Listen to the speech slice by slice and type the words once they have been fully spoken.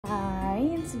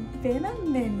It's been a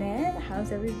minute.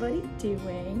 How's everybody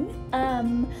doing?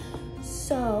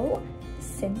 So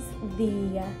since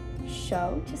the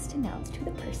show just announced who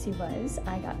the Percy was,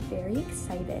 I got very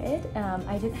excited.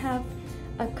 I did have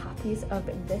copies of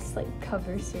this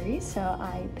cover series, so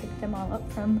I picked them all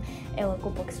up from a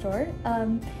local bookstore.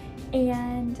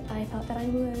 And I thought that I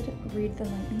would read The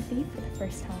Lightning Thief for the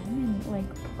first time in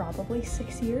probably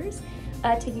 6 years.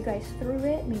 Take you guys through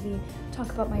it, maybe talk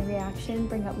about my reaction,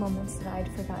 bring up moments that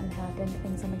I'd forgotten happened,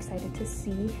 things I'm excited to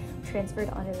see transferred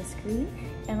onto the screen,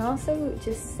 and also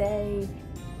just say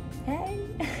hey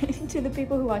to the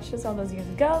people who watched us all those years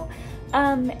ago,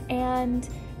 and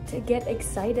to get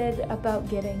excited about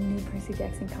getting new Percy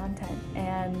Jackson content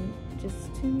and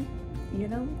just to, you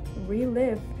know,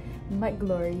 relive my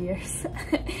glory years.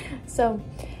 So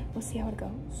we'll see how it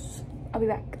goes. I'll be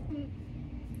back.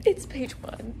 It's page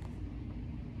 1.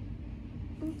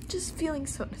 I'm just feeling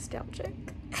so nostalgic.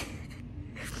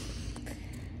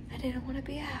 I didn't want to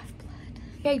be a half-blood.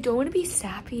 Yeah, I don't want to be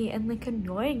sappy and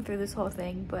annoying through this whole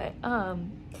thing, but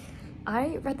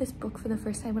I read this book for the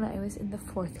first time when I was in the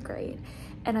 4th grade,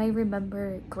 and I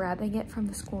remember grabbing it from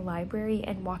the school library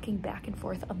and walking back and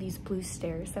forth on these blue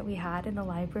stairs that we had in the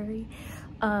library,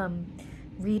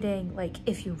 reading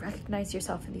if you recognize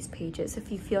yourself in these pages,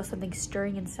 if you feel something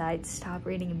stirring inside, stop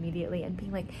reading immediately and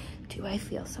being like, do I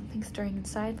feel something stirring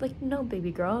inside? No,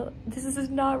 baby girl, this is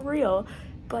not real.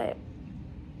 But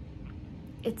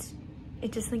it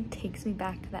just takes me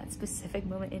back to that specific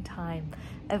moment in time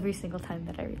every single time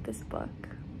that I read this book.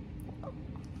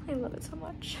 I love it so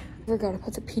much. I forgot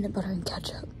about the peanut butter and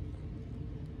ketchup.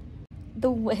 The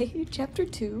way chapter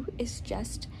 2 is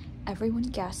just everyone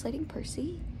gaslighting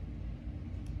Percy.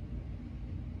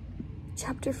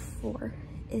 Chapter 4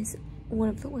 is one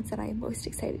of the ones that I am most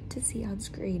excited to see on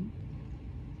screen,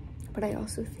 but I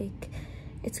also think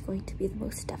it's going to be the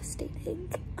most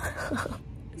devastating.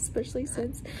 Especially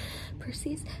since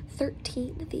Percy is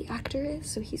 13, the actor is,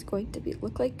 so he's going to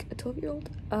look like a 12-year-old.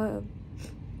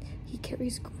 He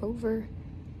carries Grover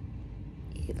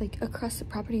across the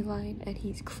property line, and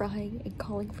he's crying and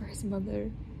calling for his mother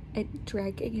and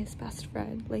dragging his best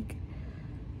friend.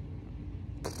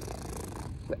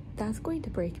 That's going to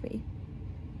break me.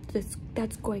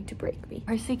 That's going to break me.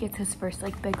 Percy gets his first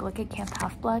big look at Camp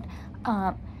Half-Blood.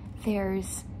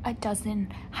 There's a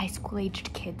dozen high school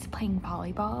aged kids playing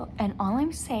volleyball, and all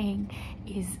I'm saying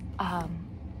is I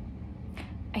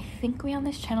think we on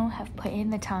this channel have put in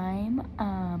the time.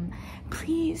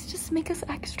 Please just make us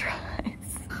extras.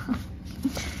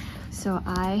 So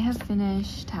I have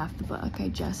finished half the book. I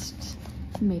just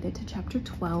made it to chapter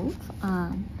 12.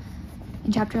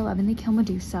 In chapter 11 they kill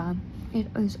Medusa. It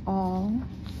is all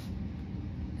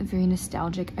very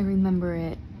nostalgic. I remember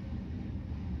it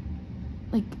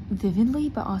vividly,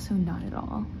 but also not at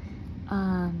all.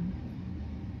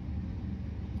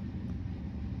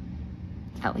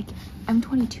 I'm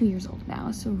 22 years old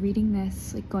now, so reading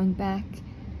this, going back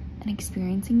and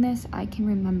experiencing this, I can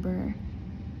remember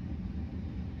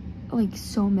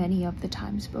so many of the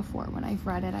times before when I've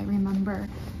read it. I remember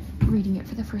reading it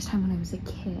for the first time when I was a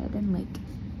kid and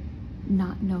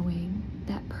not knowing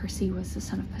that Percy was the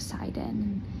son of Poseidon,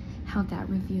 and how that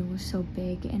reveal was so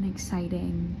big and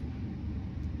exciting.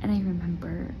 And I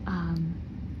remember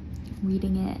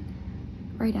reading it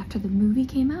right after the movie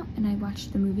came out, and I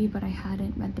watched the movie, but I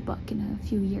hadn't read the book in a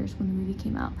few years when the movie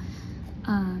came out.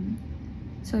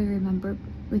 So I remember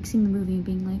seeing the movie and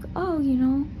being like, oh, you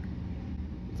know,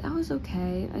 that was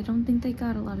okay. I don't think they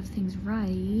got a lot of things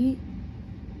right.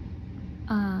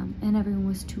 And everyone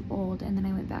was too old. And then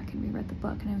I went back and reread the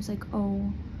book, and I was like,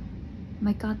 oh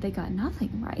my god, they got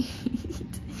nothing right.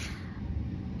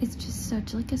 It's just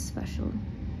such a special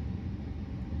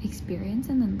experience.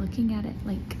 And then looking at it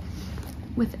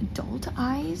with adult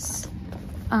eyes,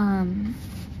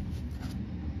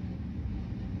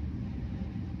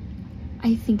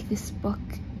 I think this book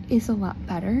is a lot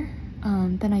better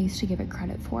than I used to give it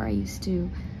credit for. I used to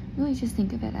really just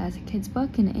think of it as a kid's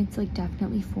book, and it's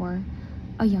definitely for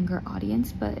a younger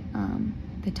audience, but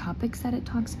the topics that it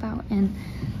talks about and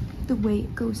the way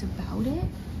it goes about it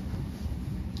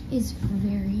is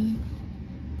very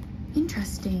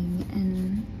interesting,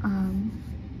 and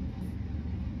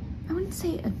I wouldn't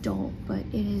say adult, but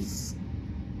it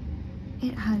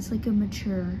has a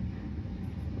mature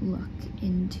look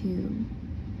into,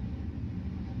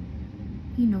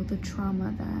 you know, the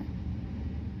trauma that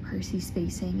Percy's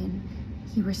facing, and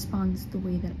he responds the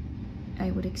way that I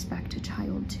would expect a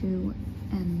child to.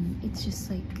 And it's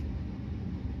just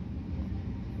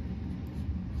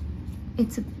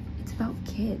it's about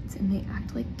kids, and they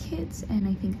act like kids, and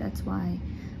I think that's why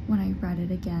when I read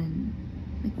it again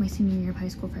like my senior year of high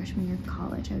school, freshman year of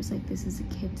college, I was like, this is a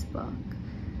kid's book.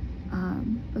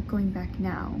 But going back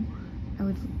now, I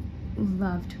would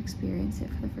love to experience it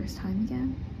for the first time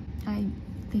again. I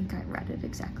think I read it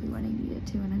exactly when I needed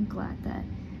to, and I'm glad that,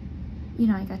 you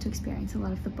know, I got to experience a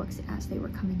lot of the books as they were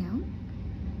coming out.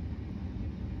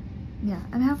 Yeah,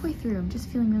 I'm halfway through. I'm just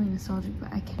feeling really nostalgic,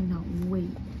 but I cannot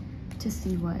wait to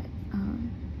see what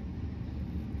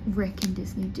Rick and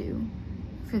Disney do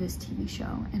for this TV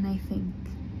show. And I think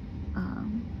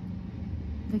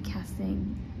the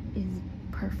casting is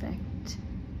perfect,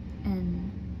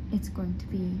 and it's going to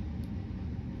be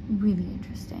really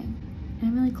interesting. And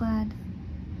I'm really glad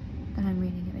that I'm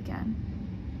reading it again.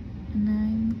 And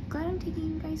I'm glad I'm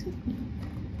taking you guys with me.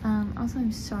 Also,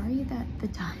 I'm sorry that the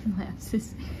time lapse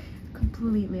is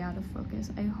completely out of focus.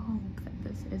 I hope that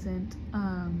this isn't.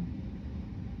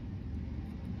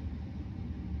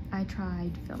 I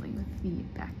tried filming with the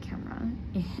back camera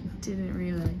and didn't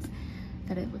realize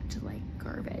that it looked like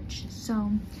garbage. So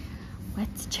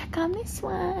let's check on this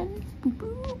one. Boop,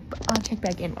 boop. I'll check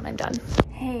back in when I'm done.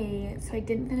 Hey, so I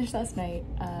didn't finish last night,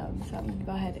 so I'm gonna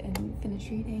go ahead and finish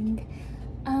reading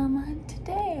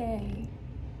today.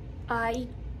 I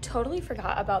totally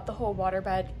forgot about the whole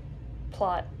waterbed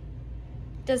plot.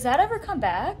 Does that ever come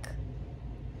back?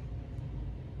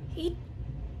 He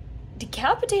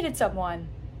decapitated someone.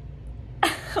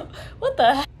 What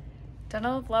the heck?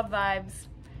 Tunnel of Love vibes.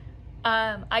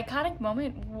 Iconic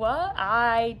moment. What?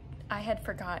 I had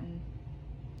forgotten.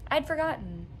 I'd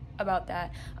forgotten about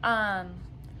that.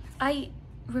 I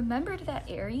remembered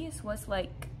that Ares was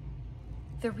like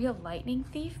the real lightning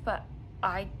thief, but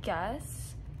I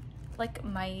guess like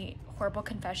my horrible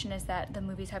confession is that the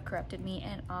movies have corrupted me,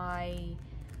 and I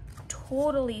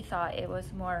totally thought it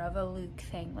was more of a Luke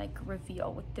thing, like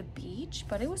reveal with the beach,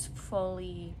 but it was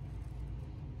fully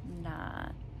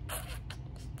not.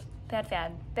 Bad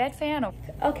fan.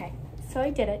 Okay, so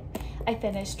I did it. I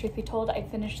finished. Truth be told, I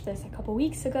finished this a couple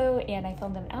weeks ago, and I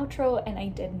filmed an outro, and I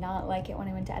did not like it when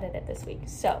I went to edit it this week.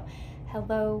 So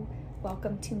hello,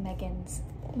 welcome to Megan's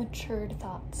matured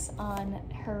thoughts on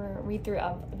her read-through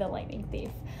of The Lightning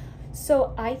Thief.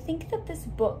 So I think that this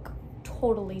book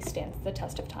totally stands the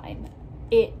test of time.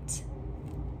 It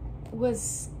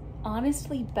was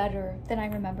honestly better than I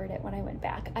remembered it when I went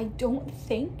back. I don't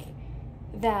think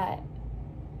that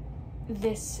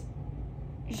this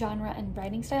genre and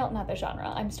writing style, not the genre,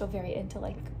 I'm still very into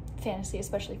like fantasy,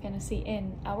 especially fantasy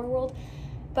in our world,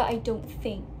 but I don't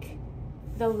think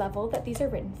the level that these are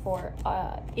written for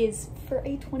is for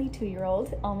a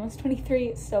 22-year-old, almost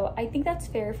 23, so I think that's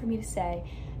fair for me to say.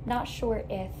 Not sure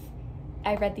if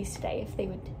I read these today, if they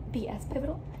would be as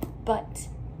pivotal, but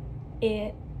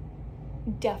it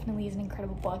definitely is an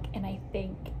incredible book, and I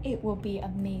think it will be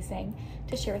amazing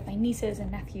to share with my nieces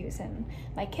and nephews and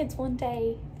my kids one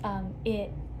day.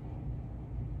 It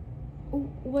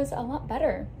was a lot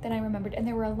better than I remembered, and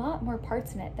there were a lot more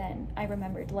parts in it than I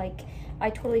remembered. Like, I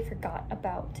totally forgot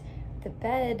about the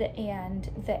bed and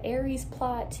the Ares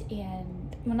plot,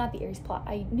 and well, not the Ares plot.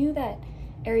 I knew that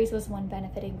Ares was one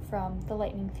benefiting from the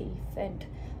lightning thief and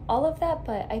all of that,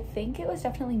 but I think it was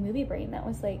definitely movie brain that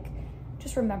was like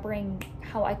just remembering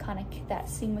how iconic that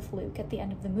scene with Luke at the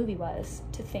end of the movie was,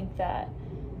 to think that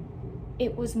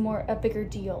it was more a bigger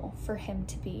deal for him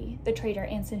to be the traitor,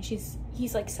 and since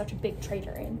he's like such a big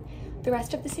traitor in the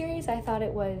rest of the series, I thought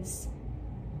it was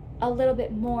a little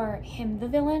bit more him the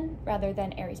villain rather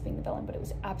than Ares being the villain, but it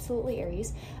was absolutely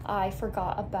Ares. I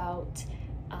forgot about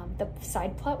the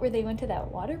side plot where they went to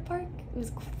that water park. It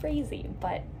was crazy,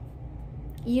 but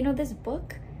you know, this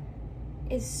book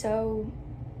is so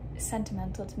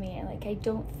sentimental to me. Like, I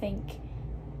don't think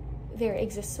there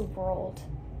exists a world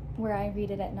where I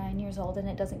read it at 9 years old and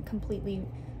it doesn't completely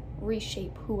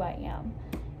reshape who I am.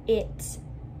 It,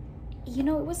 you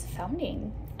know, it was the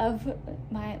founding of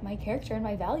my character and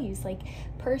my values. Like,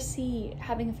 Percy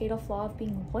having a fatal flaw of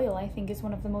being loyal, I think, is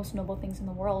one of the most noble things in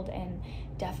the world, and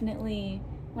definitely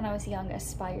when I was young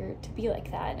aspired to be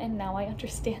like that, and now I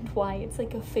understand why it's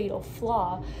like a fatal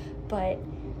flaw, but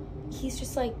he's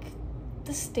just like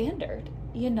the standard,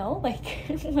 you know? Like,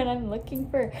 when I'm looking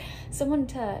for someone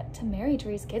to marry, to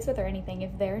raise kids with or anything,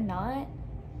 if they're not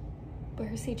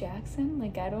Percy Jackson,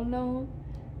 like, I don't know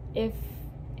if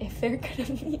they're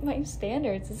gonna meet my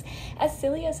standards. As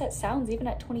silly as that sounds, even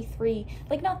at 23,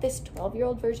 like, not this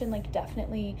 12-year-old version, like,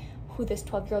 definitely who this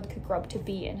 12-year-old could grow up to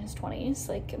be in his 20s.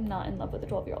 Like, I'm not in love with a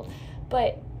 12-year-old,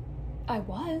 but I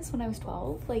was when I was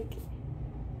 12. Like,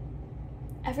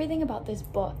 everything about this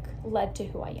book led to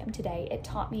who I am today. It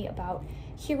taught me about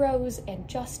heroes and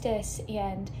justice,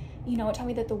 and, you know, it taught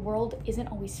me that the world isn't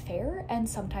always fair, and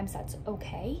sometimes that's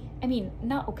okay. I mean,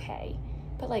 not okay,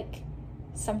 but like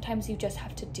sometimes you just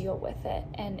have to deal with it,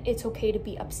 and it's okay to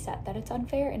be upset that it's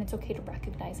unfair, and it's okay to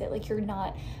recognize it. Like, you're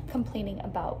not complaining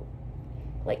about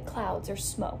like clouds or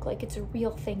smoke, like it's a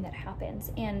real thing that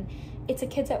happens, and it's a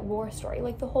kids at war story.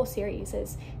 Like, the whole series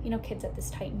is, you know, kids at this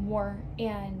Titan war,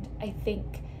 and I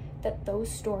think that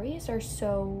those stories are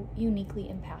so uniquely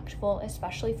impactful,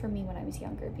 especially for me when I was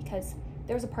younger, because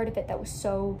there was a part of it that was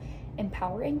so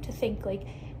empowering to think like,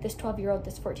 this 12-year-old,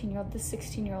 this 14-year-old, this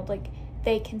 16-year-old, like,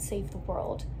 they can save the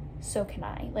world, so can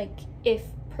I. Like, if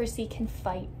Percy can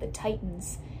fight the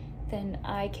Titans, then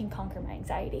I can conquer my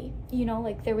anxiety. You know,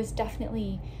 like, there was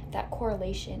definitely that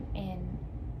correlation in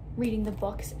reading the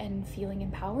books and feeling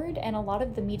empowered, and a lot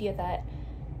of the media that,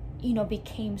 you know,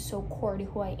 became so core to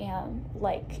who I am,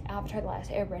 like Avatar: The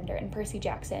Last Airbender and Percy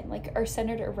Jackson, like, are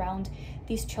centered around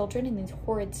these children in these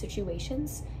horrid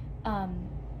situations,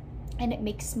 and it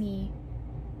makes me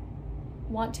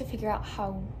want to figure out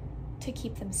how to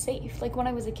keep them safe. Like, when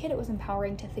I was a kid, it was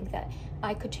empowering to think that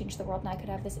I could change the world and I could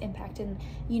have this impact, and,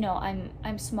 you know,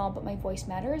 I'm small but my voice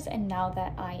matters. And now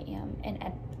that I am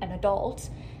an adult,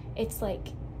 it's like,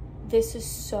 this is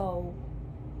so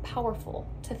powerful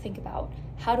to think about.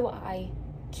 How do I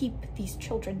keep these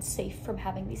children safe from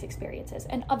having these experiences?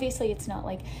 And obviously it's not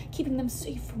like keeping them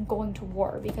safe from going to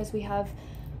war, because we have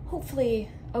hopefully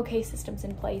okay systems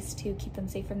in place to keep them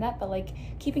safe from that, but like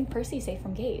keeping Percy safe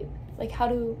from Gabe, like how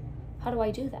do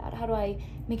I do that? How do I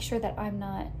make sure that I'm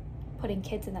not putting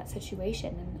kids in that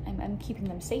situation, and I'm keeping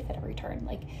them safe at every turn?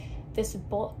 Like, this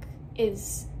book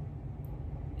is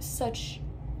such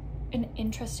an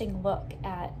interesting look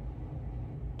at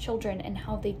children and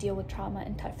how they deal with trauma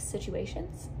in tough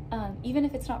situations, even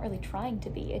if it's not really trying to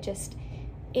be. It just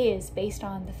is based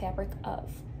on the fabric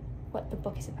of what the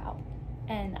book is about,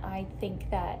 and I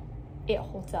think that it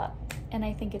holds up, and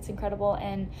I think it's incredible,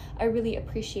 and I really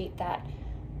appreciate that,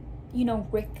 you know,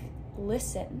 Rick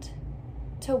listened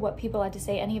to what people had to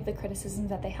say, any of the criticisms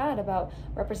that they had about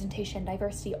representation,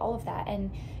 diversity, all of that, and,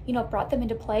 you know, brought them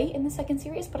into play in the second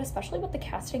series, but especially with the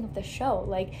casting of the show.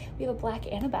 Like, we have a black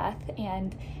Annabeth,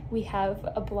 and we have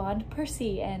a blonde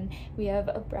Percy, and we have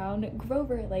a brown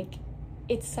Grover. Like,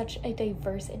 it's such a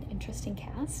diverse and interesting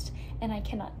cast, and I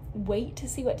cannot wait to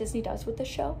see what Disney does with the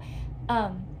show.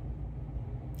 I'm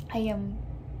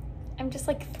just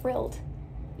like thrilled,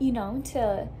 you know,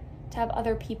 to have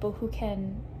other people who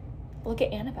can look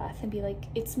at Annabeth and be like,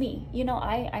 it's me. You know,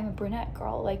 I'm a brunette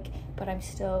girl, like, but I'm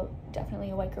still definitely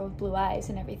a white girl with blue eyes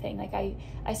and everything. Like,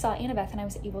 I saw Annabeth and I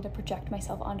was able to project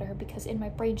myself onto her, because in my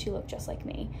brain she looked just like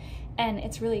me. And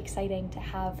it's really exciting to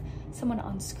have someone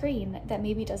on screen that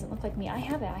maybe doesn't look like me. I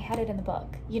had it in the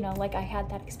book, you know, like, I had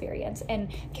that experience, and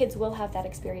kids will have that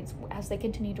experience as they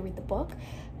continue to read the book.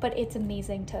 But it's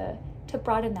amazing to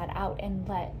broaden that out and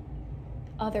let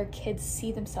other kids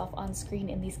see themselves on screen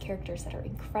in these characters that are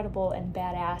incredible and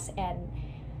badass, and,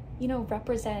 you know,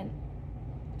 represent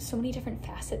so many different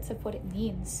facets of what it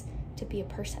means to be a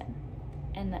person.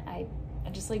 And I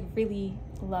just like really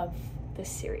love this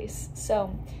series.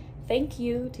 So thank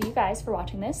you to you guys for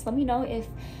watching this. Let me know if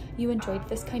you enjoyed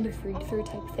this kind of read through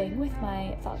type thing with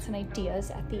my thoughts and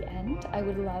ideas at the end. I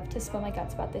would love to spill my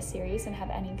guts about this series and have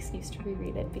any excuse to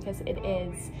reread it, because it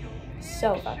is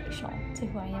so foundational to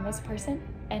who I am as a person.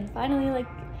 And finally, like,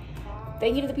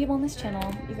 thank you to the people on this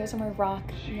channel. You guys are my rock,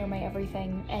 you're my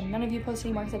everything, and none of you post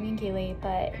any more except me and Kaylee,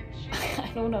 but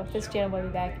I don't know if this channel will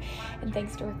be back. And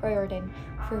thanks to Rick Riordan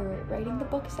for writing the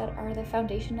books that are the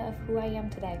foundation of who I am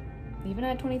today. Even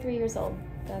at 23 years old,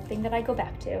 the thing that I go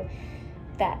back to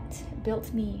that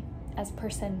built me as a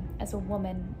person, as a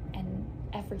woman, and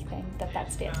everything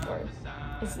that stands for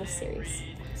is this series.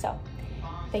 So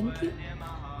thank you,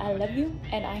 I love you,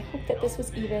 and I hope that this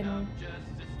was even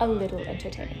a little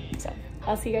entertaining. So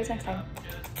I'll see you guys next time.